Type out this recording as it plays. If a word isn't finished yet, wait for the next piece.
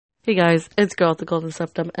Hey guys, it's Girl at the Golden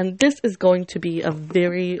Septum, and this is going to be a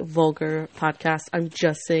very vulgar podcast. I'm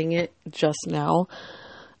just saying it just now.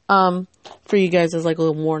 For you guys as like a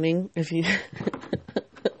little warning, if you,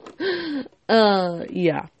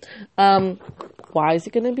 yeah. Why is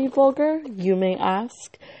it going to be vulgar? You may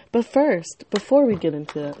ask. But first, before we get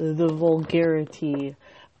into the vulgarity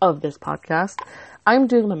of this podcast, I'm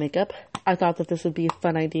doing my makeup. I thought that this would be a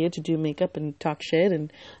fun idea to do makeup and talk shit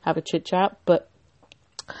and have a chit chat, but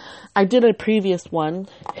I did a previous one,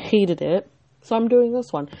 hated it, so I'm doing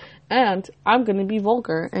this one. And I'm going to be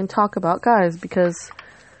vulgar and talk about guys because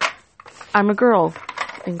I'm a girl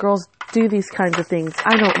and girls do these kinds of things.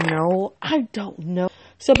 I don't know.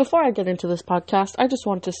 So before I get into this podcast, I just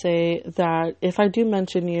want to say that if I do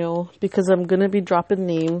mention you, because I'm going to be dropping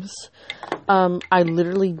names, I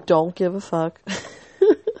literally don't give a fuck.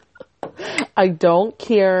 I don't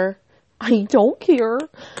care. I don't care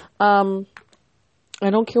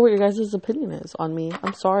what your guys' opinion is on me.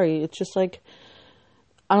 I'm sorry. It's just like,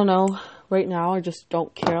 I don't know. Right now, I just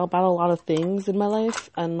don't care about a lot of things in my life.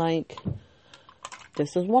 And like,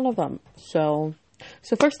 this is one of them. So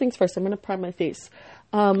first things first, I'm going to prime my face.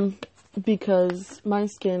 Because my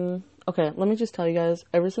skin, okay, let me just tell you guys,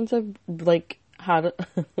 ever since I've like had,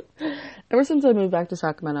 ever since I moved back to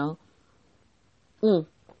Sacramento,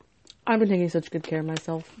 I've been taking such good care of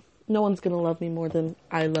myself. No one's going to love me more than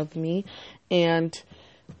I love me. And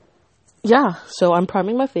yeah, so I'm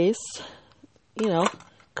priming my face,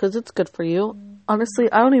 because it's good for you. Honestly,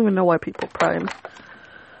 I don't even know why people prime.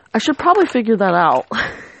 I should probably figure that out.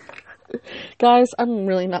 Guys, I'm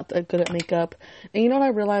really not that good at makeup. And you know what I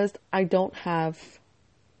realized? I don't have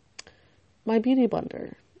my beauty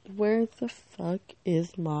blender. Where the fuck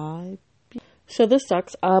is my... So this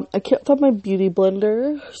sucks. I can't find my beauty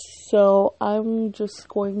blender, so I'm just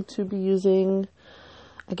going to be using,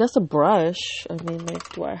 I guess, a brush. I mean,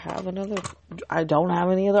 like, do I have another? I don't have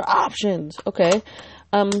any other options. Okay.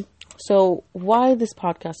 So why this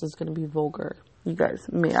podcast is going to be vulgar, you guys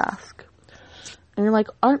may ask. And you're like,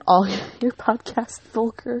 aren't all your podcasts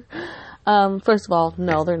vulgar? First of all,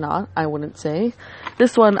 no, they're not. I wouldn't say.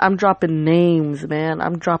 This one, I'm dropping names, man.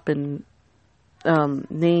 I'm dropping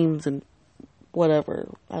names and whatever.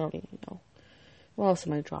 I don't even know. What else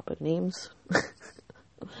am I dropping? Names?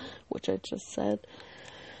 Which I just said.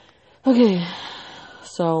 Okay.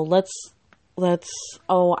 So let's,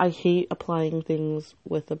 I hate applying things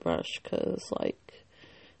with a brush because, like,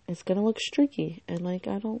 it's gonna look streaky. And, like,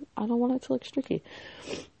 I don't want it to look streaky.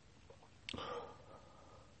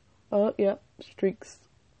 Oh, yep. Streaks.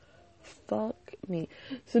 Fuck me.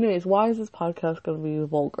 So anyways, why is this podcast gonna be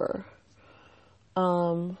vulgar?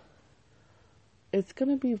 It's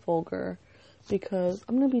gonna be vulgar because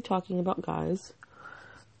I'm gonna be talking about guys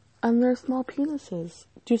and their small penises.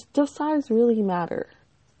 Does size really matter?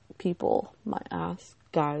 People might ask.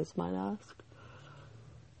 Guys might ask.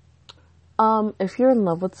 If you're in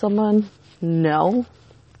love with someone, no.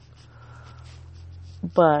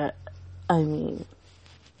 But, I mean,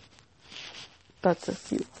 that's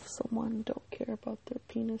if you love someone, don't care about their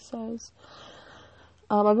penis size.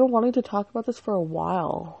 I've been wanting to talk about this for a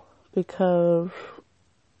while. Because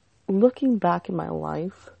looking back in my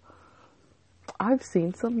life, I've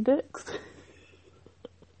seen some dicks.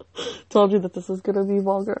 Told you that this is going to be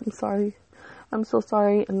vulgar. I'm sorry. I'm so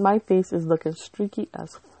sorry. And my face is looking streaky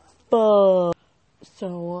as fuck.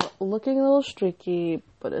 So, looking a little streaky,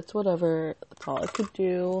 but it's whatever. That's all I could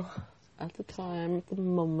do at the time, at the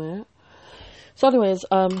moment. So anyways,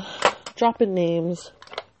 dropping names,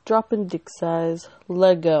 dropping dick size,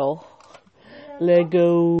 Lego.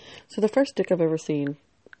 So the first dick I've ever seen,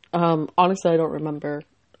 honestly, I don't remember.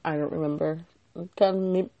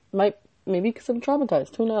 Kind of maybe because I'm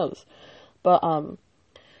traumatized. Who knows? But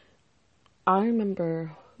I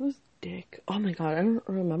remember whose dick? Oh my god, I don't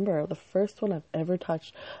remember the first one I've ever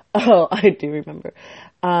touched. Oh, I do remember.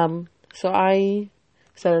 So I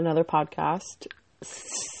said another podcast.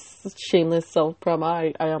 Shameless self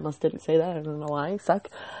promo. I almost didn't say that. I don't know why. I suck.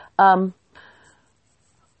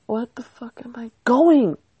 What the fuck am I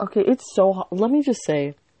going? Okay, it's so hard. Let me just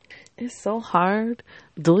say, it's so hard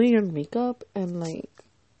doing your makeup and, like,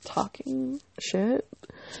 talking shit.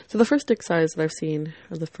 So the first dick size that I've seen,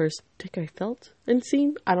 or the first dick I felt and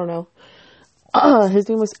seen, I don't know. His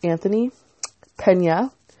name was Anthony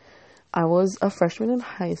Pena. I was a freshman in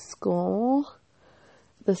high school.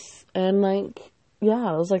 It was,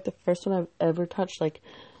 like, the first one I've ever touched. Like,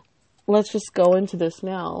 let's just go into this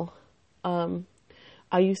now.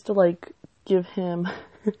 I used to, like, give him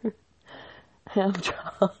hand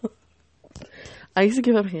jobs. I used to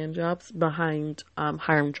give him hand jobs behind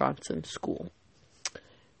Hiram Johnson School.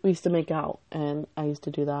 we used to make out, and I used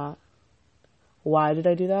to do that. Why did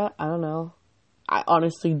I do that? I don't know. I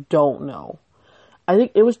honestly don't know. I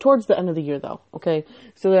think it was towards the end of the year, though, okay?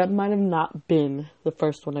 So that might have not been the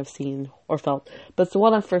first one I've seen or felt, but it's the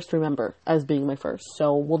one I first remember as being my first,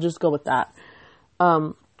 so we'll just go with that.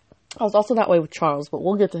 I was also that way with Charles, but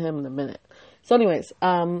we'll get to him in a minute. So anyways,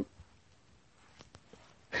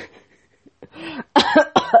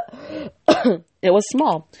 it was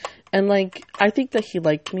small, and, like, I think that he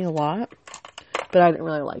liked me a lot, but I didn't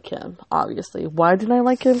really like him, obviously. Why didn't I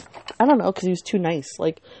like him? I don't know, because he was too nice.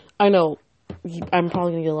 Like, I know I'm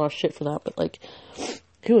probably gonna get a lot of shit for that, but, like,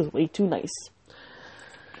 he was way too nice.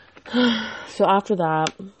 So after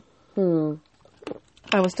that,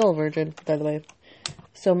 I was still a virgin, by the way.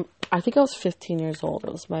 So I think I was 15 years old.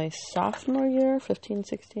 It was my sophomore year, 15,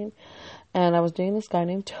 16. And I was dating this guy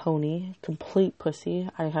named Tony. Complete pussy.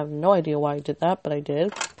 I have no idea why I did that, but I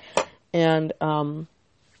did. And,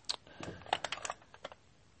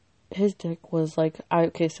 his dick was like,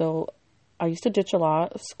 so I used to ditch a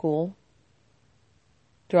lot of school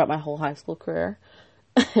throughout my whole high school career.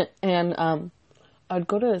 And, I'd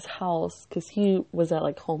go to his house, because he was at,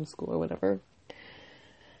 like, homeschool or whatever.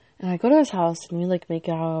 And I'd go to his house, and we'd, like, make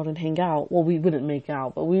out and hang out. Well, we wouldn't make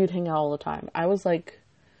out, but we would hang out all the time. I was, like,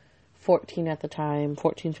 14 at the time.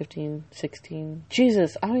 14, 15, 16.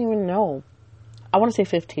 Jesus, I don't even know. I want to say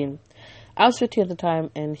 15. I was 15 at the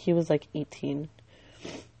time, and he was, like, 18.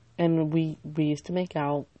 And we used to make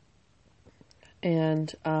out.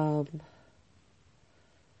 And,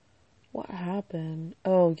 what happened?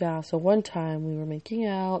 Oh, yeah, so one time we were making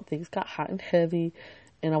out, things got hot and heavy,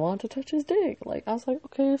 and I wanted to touch his dick. Like, I was like,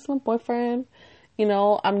 okay, it's my boyfriend, you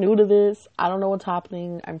know, I'm new to this, I don't know what's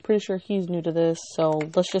happening, I'm pretty sure he's new to this, so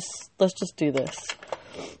let's just do this.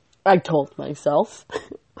 I told myself.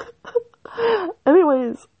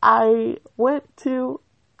 Anyways, I went to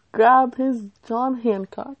grab his John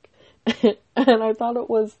Hancock, and I thought it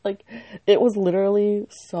was literally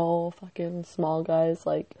so fucking small, guys,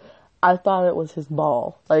 like, I thought it was his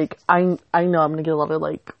ball. Like, I know I'm gonna get a lot of,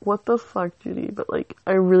 like, what the fuck, Judy? But, like,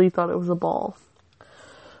 I really thought it was a ball.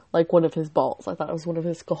 Like, one of his balls. I thought it was one of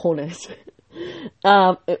his cojones.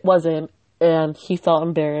 It wasn't. And he felt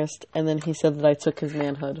embarrassed. And then he said that I took his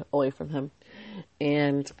manhood away from him.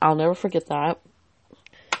 And I'll never forget that.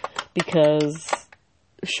 Because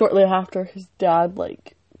shortly after, his dad,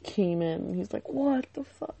 like, came in. And he's like, what the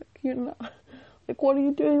fuck? You're not... Like, what are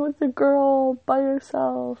you doing with the girl by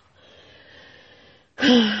yourself?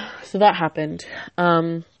 So that happened.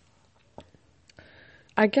 I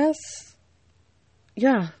guess,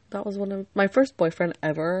 yeah, that was one of my first boyfriend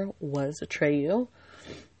ever was Atreyu,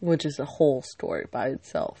 which is a whole story by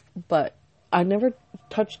itself. But I never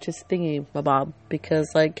touched his thingy-mabob because,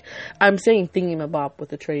 like, I'm saying thingy-mabob with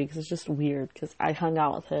Atreyu because it's just weird because I hung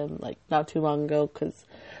out with him, like, not too long ago because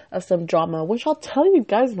of some drama, which I'll tell you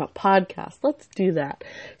guys in a podcast. Let's do that.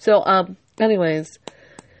 So, anyways,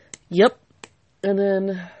 yep. And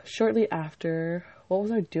then shortly after, what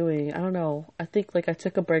was I doing? I don't know. I think, like, I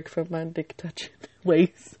took a break from my dick touching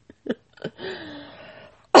ways.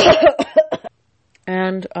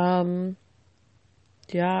 And,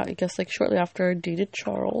 yeah, I guess, like, shortly after I dated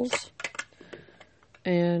Charles.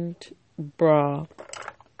 And, bruh.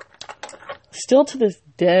 Still to this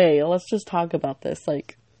day, let's just talk about this.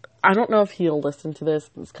 Like, I don't know if he'll listen to this.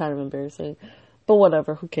 It's kind of embarrassing. But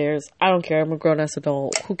whatever, who cares? I don't care. I'm a grown-ass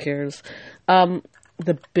adult. Who cares? One of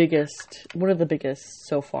the biggest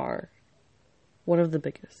so far. One of the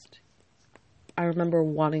biggest. I remember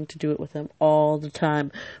wanting to do it with him all the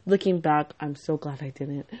time. Looking back, I'm so glad I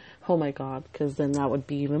didn't. Oh my god, because then that would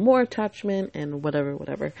be even more attachment and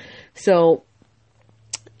whatever. So,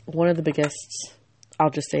 one of the biggest... I'll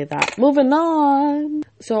just say that. Moving on.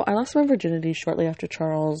 So I lost my virginity shortly after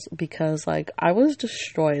Charles because, like, I was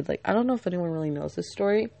destroyed. Like, I don't know if anyone really knows this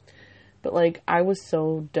story, but, like, I was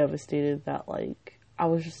so devastated that, like, I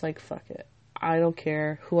was just like, fuck it. I don't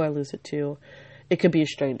care who I lose it to. It could be a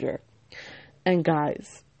stranger. And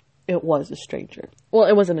guys, it was a stranger. Well,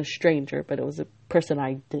 it wasn't a stranger, but it was a person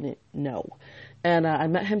I didn't know. And I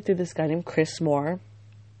met him through this guy named Chris Moore.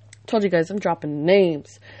 Told you guys I'm dropping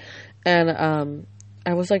names. And,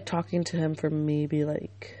 I was, like, talking to him for maybe a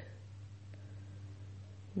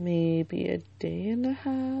day and a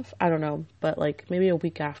half. I don't know. But, like, maybe a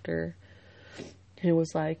week after. He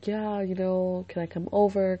was like, yeah, you know, can I come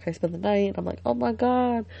over? Can I spend the night? I'm like, oh, my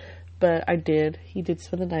God. But I did. He did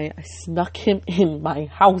spend the night. I snuck him in my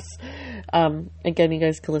house. Again, you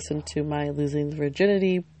guys can listen to my Losing the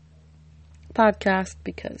Virginity podcast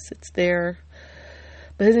because it's there.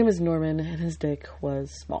 But his name is Norman, and his dick was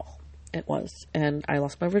small. It was. And I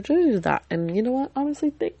lost my virginity to that. And you know what? Honestly,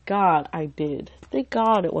 thank God I did. Thank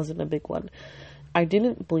God it wasn't a big one. I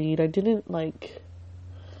didn't bleed. I didn't, like...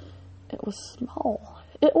 It was small.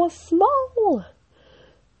 It was small!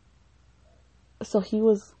 So he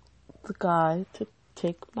was the guy to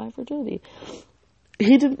take my virginity.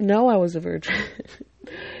 He didn't know I was a virgin.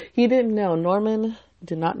 He didn't know. Norman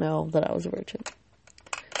did not know that I was a virgin.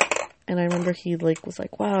 And I remember he, like, was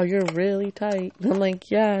like, wow, you're really tight. And I'm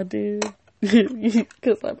like, yeah, dude.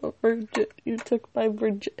 Because I'm a virgin. You took my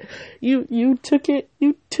virgin. You took it.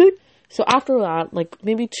 You took. So after that, like,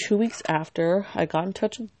 maybe 2 weeks after, I got in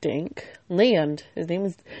touch with Dank Land. His name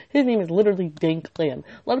is literally Dank Land.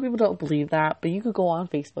 A lot of people don't believe that, but you could go on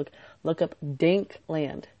Facebook, look up Dank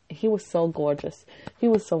Land. He was so gorgeous. He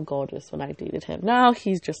was so gorgeous when I dated him. Now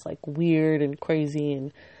he's just, like, weird and crazy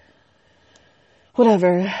and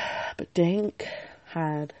whatever. But Dank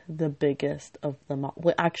had the biggest of them all.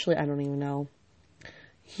 Well, actually, I don't even know.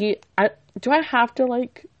 Do I have to,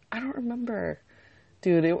 like, I don't remember.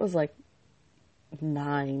 Dude, it was, like,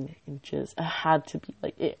 9 inches. It had to be.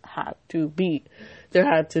 Like, it had to be. There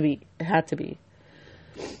had to be. It had to be.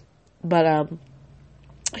 But,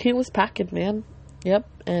 he was packing, man. Yep.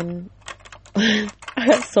 And I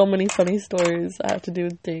have so many funny stories I have to do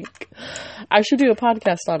with Dank. I should do a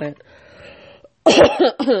podcast on it.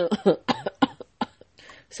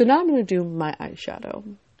 So now I'm going to do my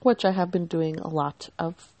eyeshadow, which I have been doing a lot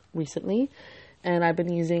of recently. And I've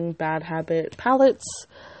been using Bad Habit palettes,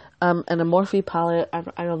 and a Morphe palette.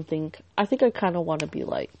 I think I kind of want to be,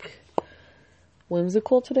 like,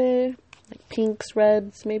 whimsical today. Like pinks,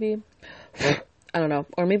 reds, maybe. I don't know.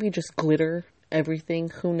 Or maybe just glitter everything.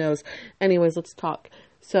 Who knows? Anyways, let's talk.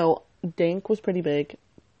 So, Dank was pretty big.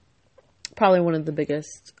 Probably one of the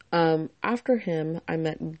biggest. After him, I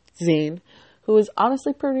met Zane, who was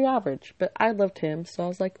honestly pretty average. But I loved him, so I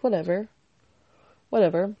was like, whatever.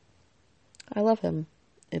 I love him.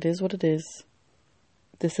 It is what it is.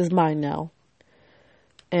 This is mine now.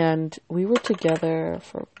 And we were together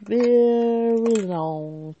for a very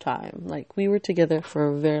long time. Like, we were together for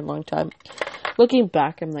a very long time. Looking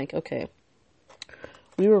back, I'm like, okay,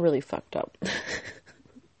 we were really fucked up.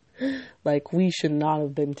 Like, we should not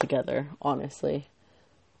have been together, honestly.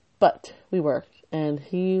 But we were. And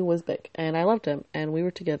he was big. And I loved him. And we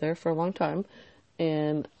were together for a long time.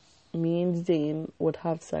 And me and Zane would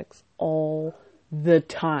have sex all the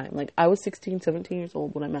time. Like, I was 16, 17 years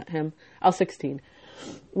old when I met him. I was 16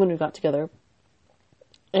 when we got together.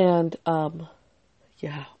 And,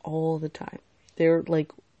 yeah, all the time. They were,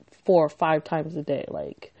 like, 4 or 5 times a day.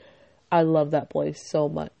 Like, I love that boy so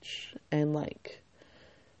much. And, like,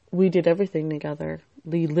 we did everything together.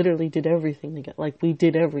 We literally did everything together. Like, we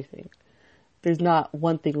did everything. There's not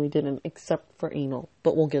one thing we didn't except for anal.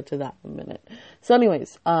 But we'll get to that in a minute. So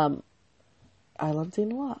anyways, I loved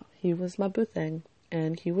Zane a lot. He was my boo thing.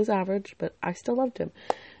 And he was average, but I still loved him.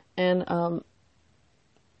 And,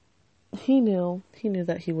 he knew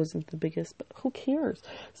that he wasn't the biggest, but who cares?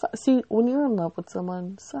 So, see, when you're in love with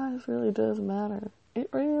someone, size really doesn't matter. It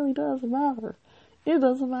really doesn't matter. It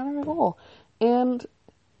doesn't matter at all. And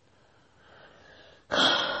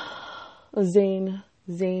Zane,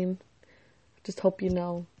 just hope you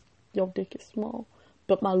know, your dick is small,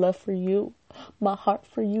 but my love for you, my heart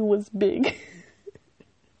for you was big.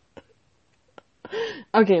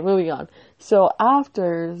 Okay, moving on. So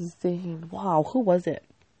after Zane, wow, who was it?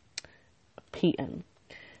 Peyton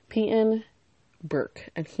Burke.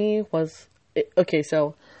 And he was, okay,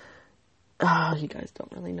 so, you guys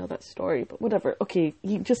don't really know that story, but whatever. Okay,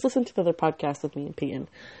 you just listen to the other podcast with me and Peyton.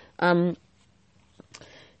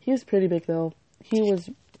 He was pretty big though. He was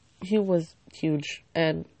huge,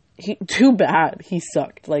 and too bad he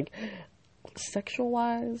sucked. Like, sexual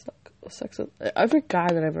wise, sex with every guy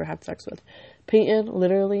that I ever had sex with. Peyton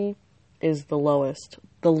literally is the lowest of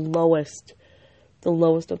the lowest.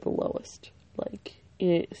 Like,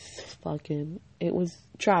 it was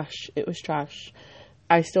trash. It was trash.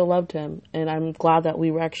 I still loved him, and I'm glad that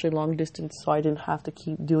we were actually long distance, so I didn't have to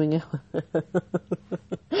keep doing it.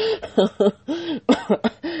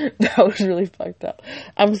 That was really fucked up.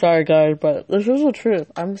 I'm sorry, guys, but this is the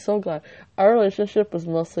truth. I'm so glad. Our relationship was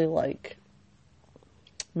mostly, like,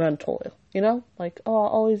 mental, you know? Like, oh, I'll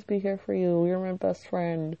always be here for you. You're my best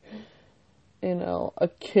friend. You know,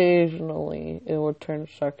 occasionally it would turn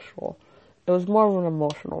sexual. It was more of an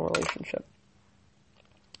emotional relationship,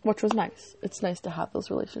 which was nice. It's nice to have those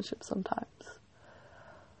relationships sometimes.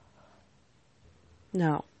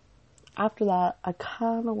 Now, after that, I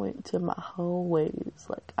kind of went to my whole ways.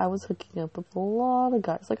 Like, I was hooking up with a lot of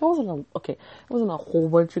guys. Like, it wasn't a whole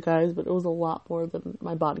bunch of guys, but it was a lot more than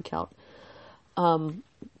my body count.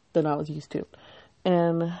 than I was used to.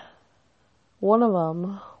 And one of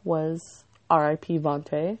them was R.I.P.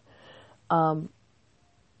 Vontae.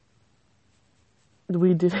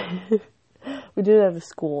 We did we did it at a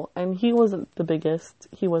school, and he wasn't the biggest.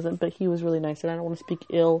 He wasn't, but he was really nice. And I don't want to speak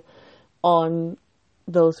ill on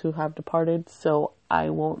those who have departed, so I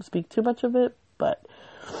won't speak too much of it. But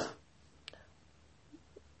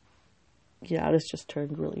yeah, this just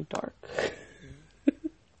turned really dark.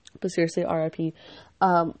 But seriously, R.I.P.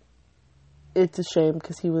 It's a shame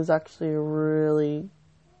because he was actually a really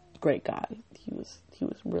great guy. He was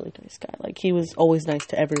a really nice guy. Like, he was always nice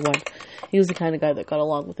to everyone. He was the kind of guy that got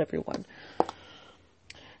along with everyone.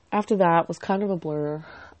 After that was kind of a blur.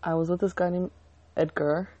 I was with this guy named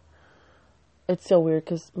Edgar. It's so weird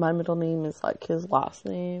because my middle name is like his last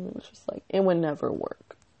name. It was just like, it would never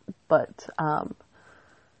work. But,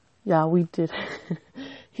 yeah, we did.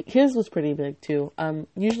 His was pretty big too.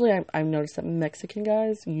 Usually I've noticed that Mexican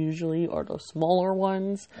guys usually are the smaller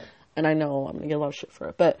ones. And I know I'm going to get a lot of shit for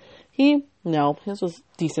it. But his was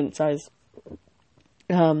decent size.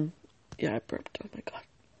 Yeah, I burped.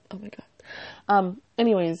 Oh my god.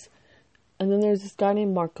 Anyways, and then there's this guy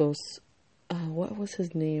named Marcos. What was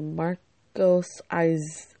his name? Marcos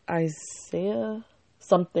Isaiah?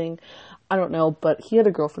 Something. I don't know, but he had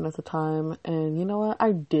a girlfriend at the time. And you know what?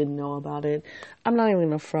 I did know about it. I'm not even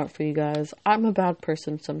going to front for you guys. I'm a bad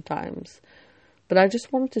person sometimes. But I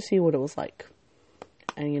just wanted to see what it was like.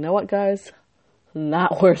 And you know what, guys?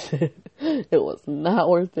 Not worth it. It was not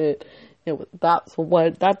worth it.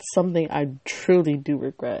 That's something I truly do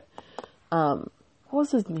regret. What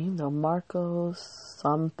was his name though? Marcos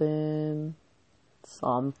something.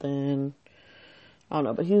 I don't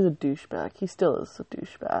know, but he's a douchebag. He still is a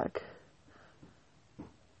douchebag.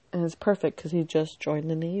 And it's perfect because he just joined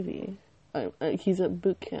the Navy. He's at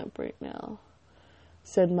boot camp right now.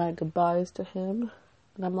 Said my goodbyes to him.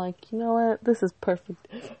 And I'm like, you know what? This is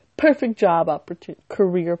perfect job opportunity,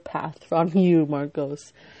 career path on you,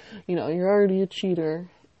 Marcos. You know, you're already a cheater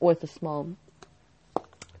with a small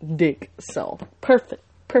dick. So,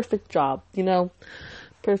 perfect job, you know?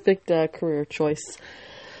 Perfect career choice.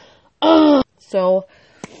 So,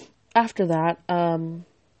 after that,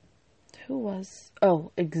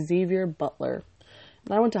 Xavier Butler.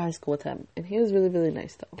 And I went to high school with him. And he was really, really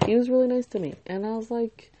nice, though. He was really nice to me. And I was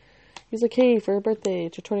like... He's like, hey, for your birthday,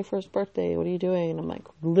 it's your 21st birthday, what are you doing? And I'm like,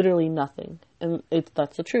 literally nothing. And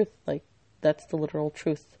that's the truth. Like, that's the literal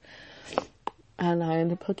truth. And I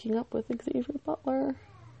ended up hooking up with Xavier Butler.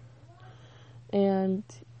 And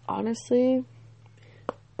honestly,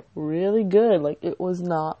 really good. Like, it was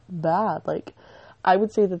not bad. Like, I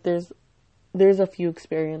would say that there's a few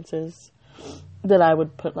experiences that I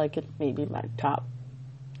would put, like, in maybe my top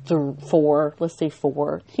 4, let's say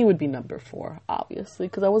 4. He would be number 4, obviously,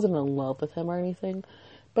 because I wasn't in love with him or anything,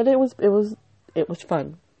 but it was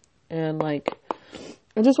fun. And like,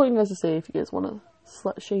 I just want you guys to say, if you guys want to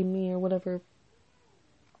slut shame me or whatever,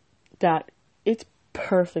 that it's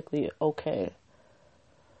perfectly okay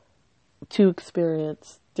to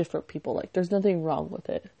experience different people. Like, there's nothing wrong with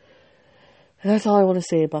it. And that's all I want to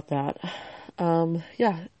say about that.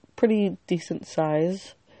 Yeah, pretty decent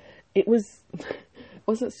size. It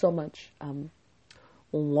wasn't so much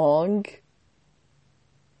long.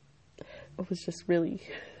 It was just really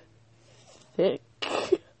thick.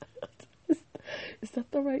 Is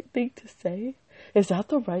that the right thing to say?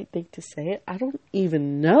 I don't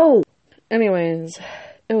even know. Anyways,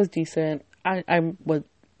 it was decent. I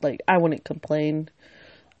wouldn't complain.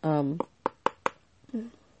 Yeah.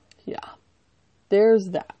 There's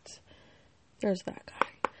that guy.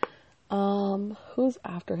 Who's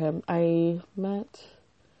after him? I met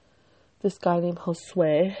this guy named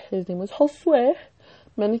Josue. His name was Josue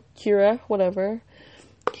Manicura, whatever.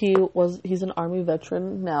 He's an army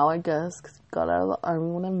veteran now, I guess, because he got out of the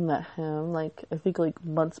army when I met him, like, I think, like,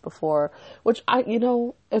 months before, which,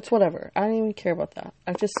 it's whatever. I don't even care about that.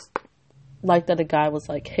 I just like that a guy was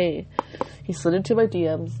like, hey, he slid into my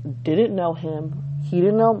DMs, didn't know him, he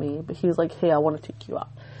didn't know me, but he was like, hey, I want to take you out.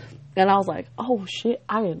 And I was like, oh shit,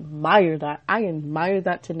 I admire that. I admire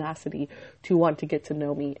that tenacity to want to get to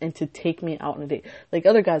know me and to take me out on a date. Like,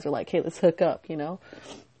 other guys are like, hey, let's hook up, you know?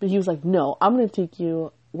 But he was like, no, I'm going to take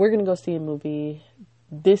you. We're going to go see a movie.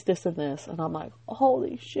 This, and this. And I'm like,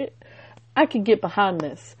 holy shit, I could get behind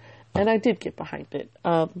this. And I did get behind it.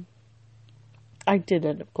 I did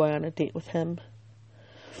end up going on a date with him.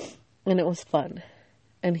 And it was fun.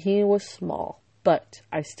 And he was small. But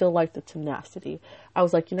I still liked the tenacity. I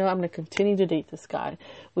was like, I'm going to continue to date this guy.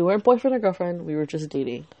 We weren't boyfriend or girlfriend. We were just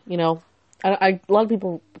dating, A lot of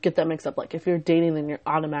people get that mixed up. Like, if you're dating, then you're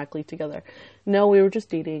automatically together. No, we were just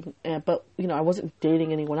dating, but, you know, I wasn't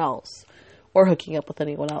dating anyone else or hooking up with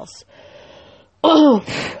anyone else.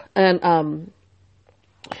 And,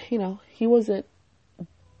 you know, he wasn't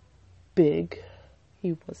big.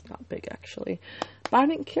 He was not big, actually. But I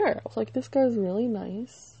didn't care. I was like, this guy's really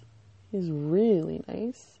nice. He's really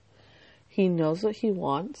nice. He knows what he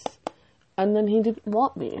wants. And then he didn't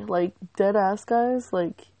want me. Like, dead ass, guys.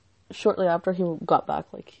 Like, shortly after he got back,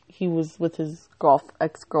 like, he was with his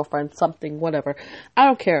ex-girlfriend, something, whatever. I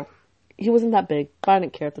don't care. He wasn't that big, but I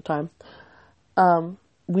didn't care at the time.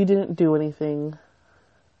 We didn't do anything.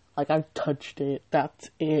 Like, I touched it. That's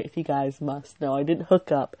it. You guys must know. I didn't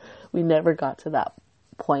hook up. We never got to that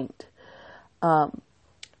point.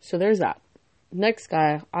 So there's that. Next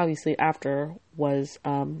guy, obviously, after was,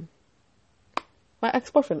 my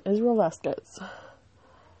ex-boyfriend, Israel Vasquez.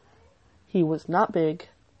 He was not big,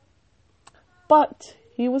 but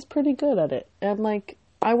he was pretty good at it. And, like,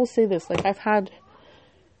 I will say this, like, I've had,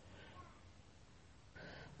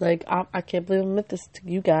 like, I can't believe I admit this to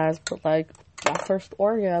you guys, but, like, my first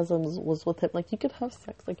orgasms was with him. Like, you could have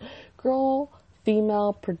sex, like,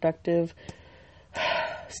 female, productive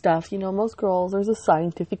stuff. You know, most girls, there's a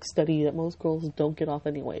scientific study that most girls don't get off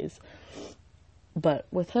anyways. But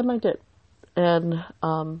with him, I did. And,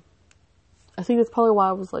 I think that's probably why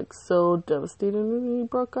I was, like, so devastated when we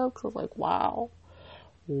broke up. Because I was like, wow.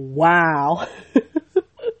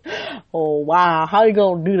 Oh, wow. How you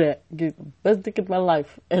gonna do that? Get the best dick in my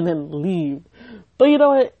life and then leave. But you know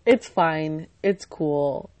what? It's fine. It's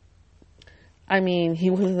cool. I mean, he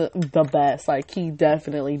wasn't the best. Like, he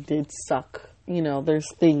definitely did suck. You know,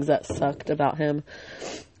 there's things that sucked about him.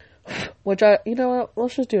 Which you know what?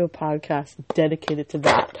 Let's just do a podcast dedicated to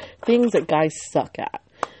that. Things that guys suck at.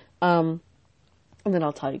 And then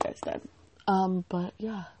I'll tell you guys then. But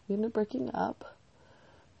yeah, we ended up breaking up.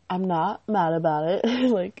 I'm not mad about it.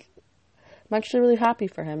 Like, I'm actually really happy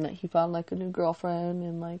for him that he found, like, a new girlfriend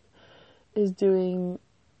and, like, is doing,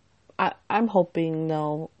 I'm hoping,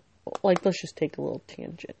 though, like, let's just take a little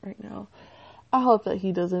tangent right now. I hope that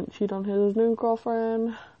he doesn't cheat on his new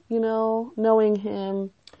girlfriend, you know, knowing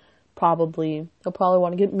him, he'll probably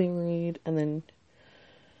want to get married and then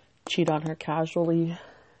cheat on her casually,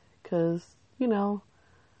 because, you know,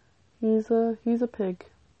 he's a pig.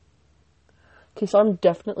 Okay, so I'm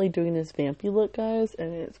definitely doing this vampy look, guys,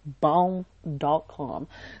 and it's bomb.com.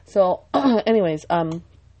 So, anyways,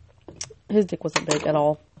 his dick wasn't big at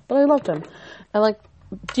all, but I loved him. And, like,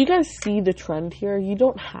 do you guys see the trend here? You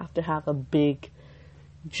don't have to have a big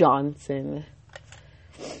Johnson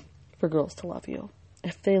for girls to love you.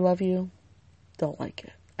 If they love you, they'll like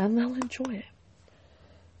it, and they'll enjoy it.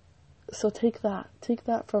 So take that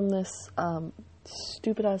from this,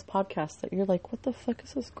 stupid ass podcast that you're like, what the fuck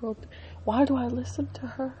is this girl? Why do I listen to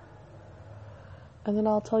her? And then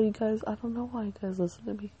I'll tell you guys, I don't know why you guys listen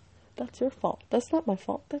to me. That's your fault. That's not my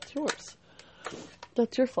fault. That's yours.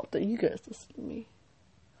 That's your fault that you guys listen to me.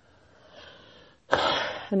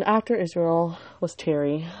 And after Israel was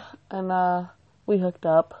Terry, and we hooked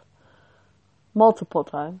up multiple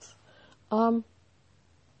times.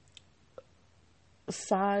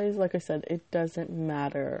 Size, like I said, it doesn't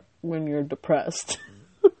matter when you're depressed.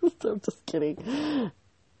 So I'm just kidding.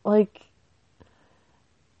 Like,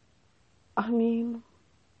 I mean,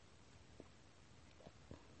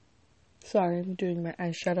 sorry, I'm doing my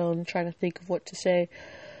eyeshadow and trying to think of what to say.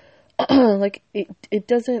 Like, it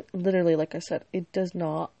doesn't, literally, like I said, it does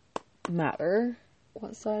not matter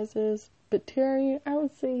what size is. But Terry, I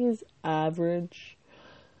would say he's average.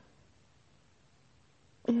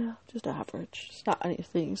 Yeah, just average. It's not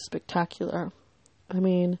anything spectacular. I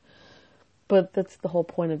mean, but that's the whole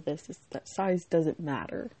point of this, is that size doesn't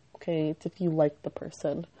matter, okay? It's if you like the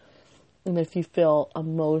person. And if you feel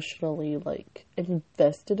emotionally, like,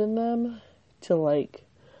 invested in them to, like,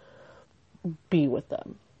 be with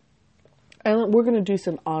them. And we're going to do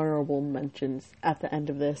some honorable mentions at the end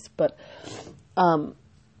of this, but,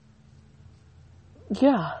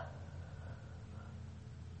 yeah.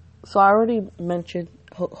 So I already mentioned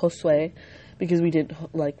Josue, because we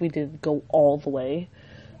did go all the way.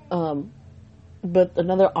 But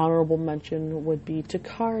another honorable mention would be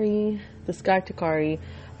Takari, this guy Takari.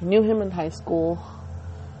 I knew him in high school.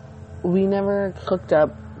 We never hooked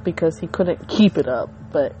up because he couldn't keep it up,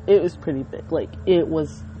 but it was pretty big. Like, it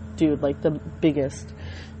was, dude, like the biggest,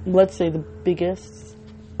 let's say the biggest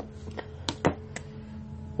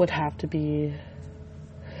would have to be,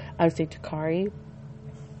 I would say Takari,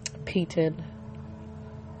 Peyton,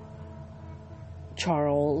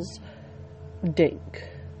 Charles, Dink,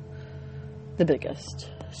 the biggest.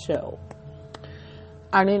 So,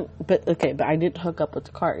 but I didn't hook up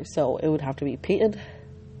with Takari, so it would have to be Peyton.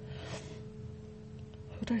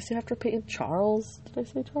 Who did I say after Peyton? Charles? Did I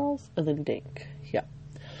say Charles? And then Dink. Yeah.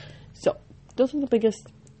 So, those are the biggest,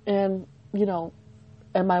 and, you know,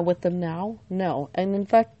 am I with them now? No. And in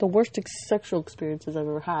fact, the worst sexual experiences I've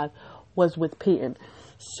ever had was with Peyton.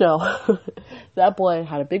 So, that boy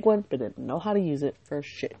had a big one, but didn't know how to use it for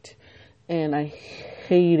shit. And I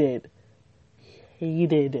hated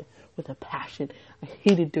with a passion. I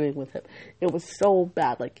hated doing with him. It was so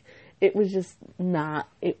bad. Like, it was just not,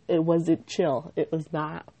 it wasn't chill. It was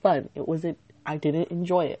not fun. I didn't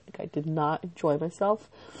enjoy it. Like, I did not enjoy myself.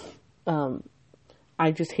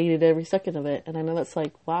 I just hated every second of it. And I know that's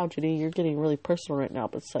like, wow, Jenny, you're getting really personal right now.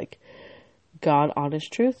 But it's like, God,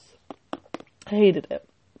 honest truth. I hated it.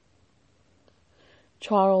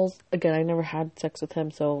 Charles, again, I never had sex with him.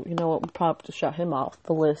 So, you know what? We'd probably have to shut him off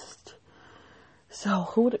the list. So,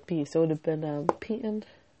 who would it be? So, it would have been Peyton,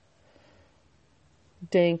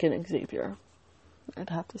 Dank, and Xavier. I'd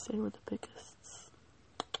have to say were the biggest.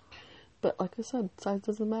 But, like I said, size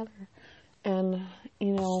doesn't matter. And,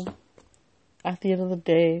 you know, at the end of the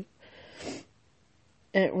day,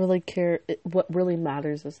 what really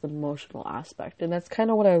matters is the emotional aspect. And that's kind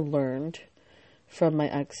of what I learned from my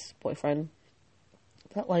ex-boyfriend.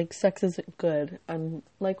 That, like, sex isn't good. And,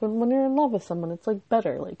 like, when you're in love with someone, it's, like,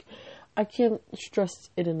 better. Like, I can't stress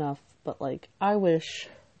it enough, but, like, I wish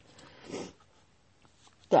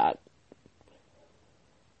that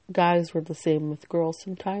guys were the same with girls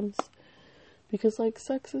sometimes. Because, like,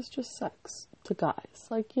 sex is just sex to guys.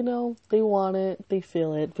 Like, you know, they want it, they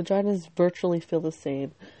feel it. Vaginas virtually feel the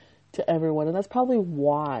same to everyone. And that's probably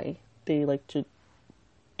why they like to,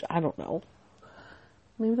 I don't know.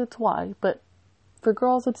 Maybe that's why. But for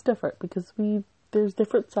girls, it's different. Because there's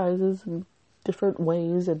different sizes and different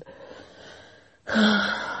ways. And,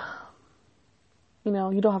 you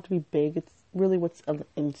know, you don't have to be big. It's really what's on the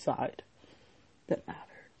inside that matters.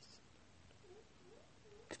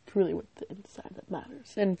 It's really what the inside that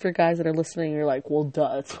matters. And for guys that are listening, you're like, well,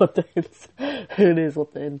 duh, it's what it is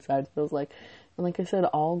what the inside feels like. And like I said,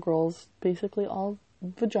 all girls, basically all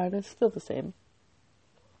vaginas feel the same.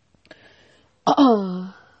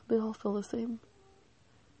 They all feel the same.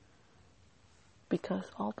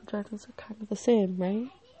 Because all vaginas are kind of the same, right?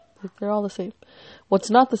 Like, they're all the same. What's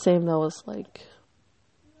not the same, though, is, like,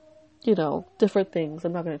 you know, different things.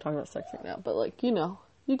 I'm not going to talk about sex right now, but, like, you know,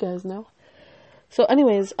 you guys know. So,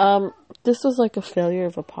 anyways, this was, like, a failure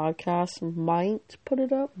of a podcast. Might put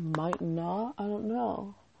it up, might not. I don't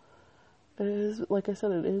know. It is, like I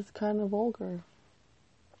said, it is kind of vulgar.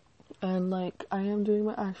 And, like, I am doing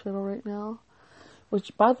my eyeshadow right now.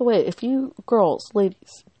 Which, by the way, if you girls,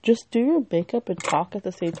 ladies, just do your makeup and talk at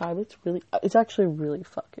the same time. It's actually really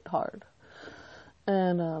fucking hard.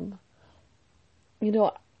 And, you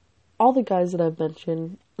know, all the guys that I've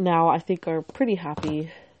mentioned now, I think, are pretty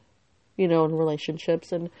happy, you know, in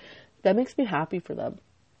relationships. And that makes me happy for them.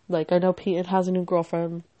 Like, I know Peyton has a new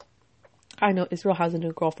girlfriend. I know Israel has a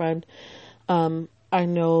new girlfriend. I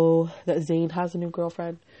know that Zane has a new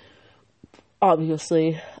girlfriend.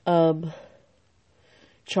 Obviously.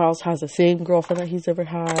 Charles has the same girlfriend that he's ever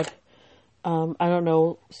had. I don't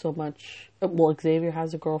know so much. Well, Xavier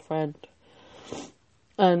has a girlfriend.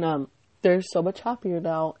 And they're so much happier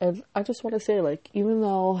now. And I just want to say, like, even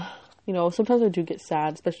though, you know, sometimes I do get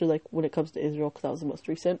sad, especially, like, when it comes to Israel, because that was the most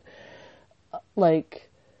recent. Like,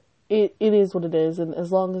 it is what it is. And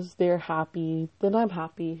as long as they're happy, then I'm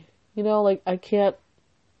happy. You know, like,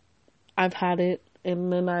 I've had it,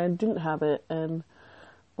 and then I didn't have it. And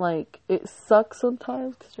like, it sucks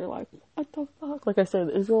sometimes because you're like, what the fuck? Like I said,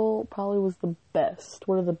 Israel probably was the best.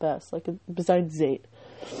 One of the best. Like, besides Zayt.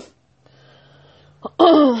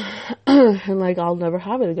 And, like, I'll never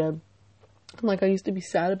have it again. And, like, I used to be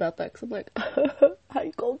sad about that because I'm like, how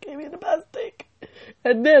you gonna give me the best dick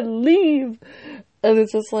and then leave? And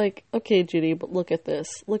it's just like, okay, Judy, but look at this.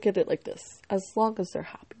 Look at it like this. As long as they're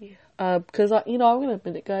happy. Because, you know, I'm going to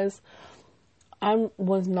admit it, guys. I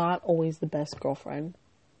was not always the best girlfriend.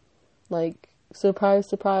 Like, surprise,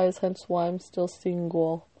 surprise, hence why I'm still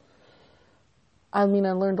single. I mean,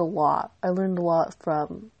 I learned a lot. I learned a lot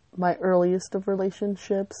from my earliest of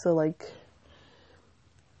relationships. So, like,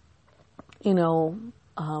 you know,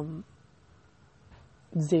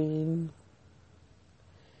 Zane,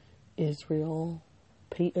 Israel,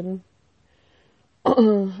 Peyton.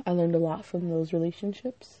 I learned a lot from those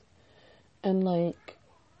relationships. And, like,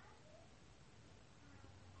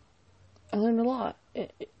 I learned a lot.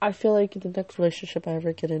 I feel like the next relationship I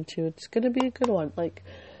ever get into, it's going to be a good one. Like,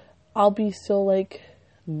 I'll be so, like,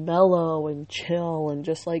 mellow and chill and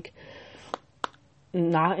just, like,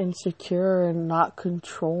 not insecure and not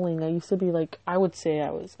controlling. I used to be like, I would say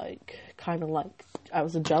I was like, kind of like, I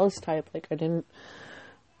was a jealous type. Like, I didn't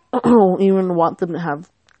even want them to have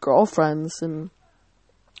girlfriends. And,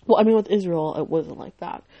 well, I mean, with Israel, it wasn't like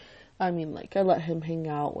that. I mean, like, I let him hang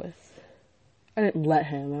out with, I didn't let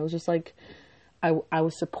him. I was just like, I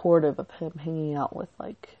was supportive of him hanging out with,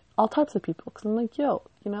 like, all types of people. Because I'm like, yo,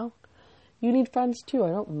 you know, you need friends too. I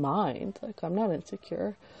don't mind. Like, I'm not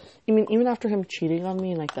insecure. I mean, even after him cheating on me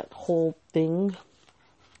and, like, that whole thing,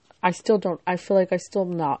 I feel like I still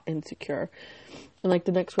am not insecure. And, like,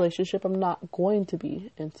 the next relationship, I'm not going to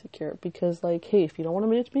be insecure. Because, like, hey, if you don't want to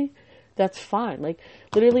meet me, that's fine. Like,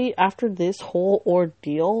 literally, after this whole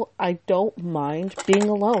ordeal, I don't mind being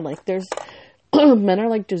alone. Like, there's, men are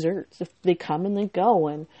like desserts. If they come and they go,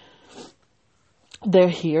 and they're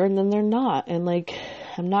here and then they're not. And, like,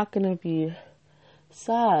 I'm not gonna be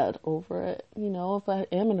sad over it. You know, if I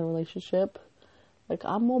am in a relationship, like,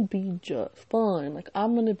 I'm gonna be just fine. Like,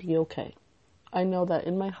 I'm gonna be okay. I know that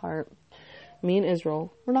in my heart, me and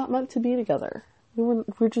Israel, we're not meant to be together.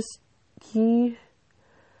 We're just,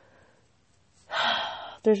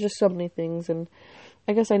 there's just so many things, and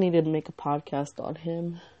I guess I needed to make a podcast on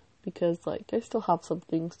him, because, like, I still have some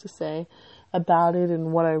things to say about it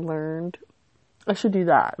and what I learned. I should do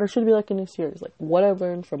that. There should be, like, a new series, like, what I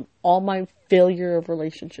learned from all my failure of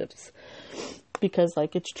relationships, because,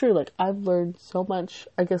 like, it's true, like, I've learned so much,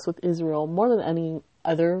 I guess, with Israel, more than any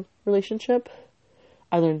other relationship,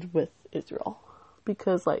 I learned with Israel,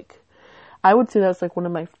 because, like, I would say that's, like, one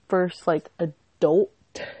of my first, like, adult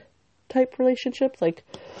type relationships. Like,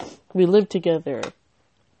 we lived together,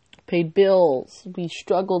 paid bills, we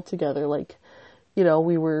struggled together, like, you know,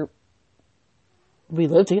 we lived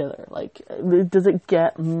together. Like, it doesn't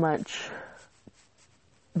get much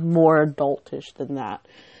more adultish than that.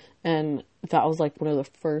 And that was, like, one of the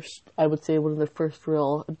first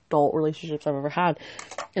real adult relationships I've ever had.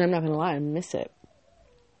 And I'm not gonna lie, I miss it.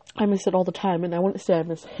 I miss it all the time. And I wouldn't say I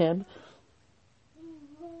miss him.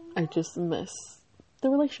 I just miss the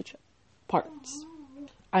relationship parts.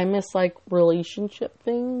 I miss, like, relationship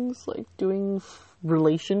things, like, doing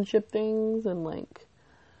relationship things, and, like,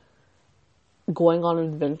 going on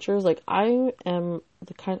adventures. Like, I am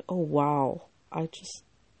the kind, oh wow, I just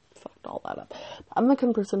fucked all that up. I'm the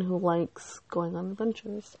kind of person who likes going on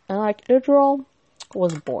adventures. And, like, Israel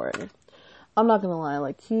was boring. I'm not gonna lie,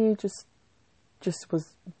 like, he just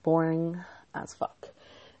was boring as fuck.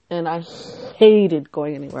 And I hated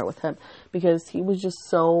going anywhere with him, because he was just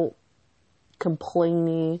so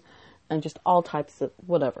complainy and just all types of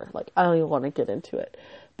whatever. Like, I don't even want to get into it,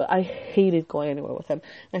 but I hated going anywhere with him.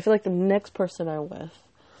 And I feel like the next person I'm with,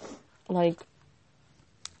 like,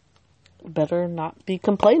 better not be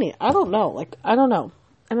complaining. I don't know. Like, I don't know.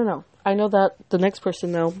 I know that the next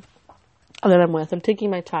person, though, that I'm with, I'm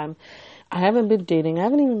taking my time. I haven't been dating. I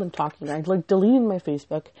haven't even been talking. I, like, deleted my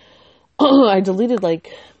Facebook. I deleted,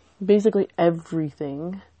 like, basically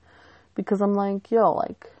everything, because I'm like, yo,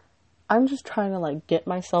 like, I'm just trying to, like, get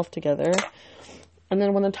myself together. And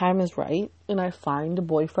then when the time is right and I find a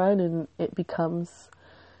boyfriend and it becomes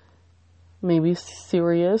maybe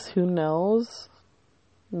serious, who knows?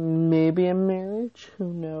 Maybe a marriage,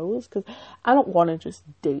 who knows? Because I don't want to just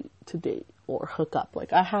date to date or hook up.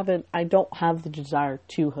 Like, I don't have the desire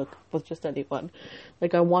to hook up with just anyone.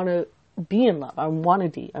 Like, I want to be in love. I want to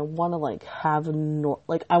date. I want to, like,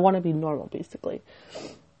 I want to be normal, basically.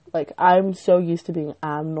 Like, I'm so used to being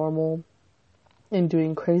abnormal and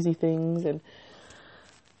doing crazy things, and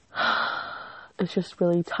it's just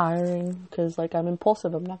really tiring, because, like, I'm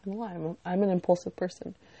impulsive. I'm not gonna lie. I'm an impulsive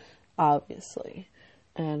person, obviously.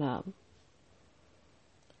 And, I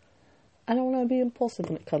don't want to be impulsive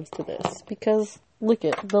when it comes to this, because, look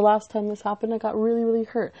it, the last time this happened, I got really, really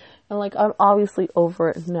hurt. And, like, I'm obviously over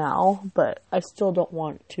it now, but I still don't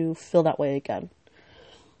want to feel that way again.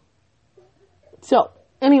 So,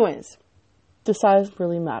 anyways, does size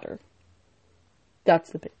really matter?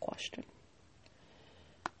 That's the big question.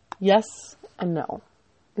 Yes and no.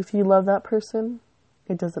 If you love that person,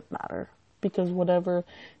 it doesn't matter, because whatever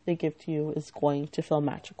they give to you is going to feel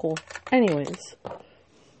magical anyways.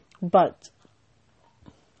 But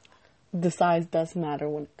the size does matter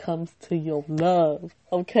when it comes to your love.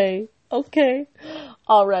 Okay?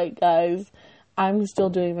 Alright, guys. I'm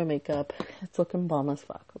still doing my makeup. It's looking bomb as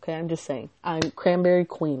fuck. Okay? I'm just saying. I'm cranberry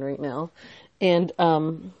queen right now. And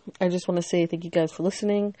I just want to say thank you guys for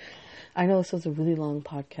listening. I know this was a really long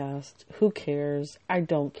podcast. Who cares? I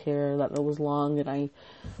don't care that it was long and I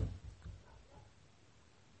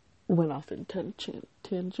went off in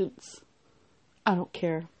tangents. I don't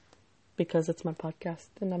care, because it's my podcast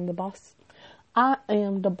and I'm the boss. I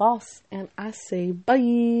am the boss, and I say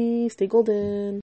bye. Stay golden.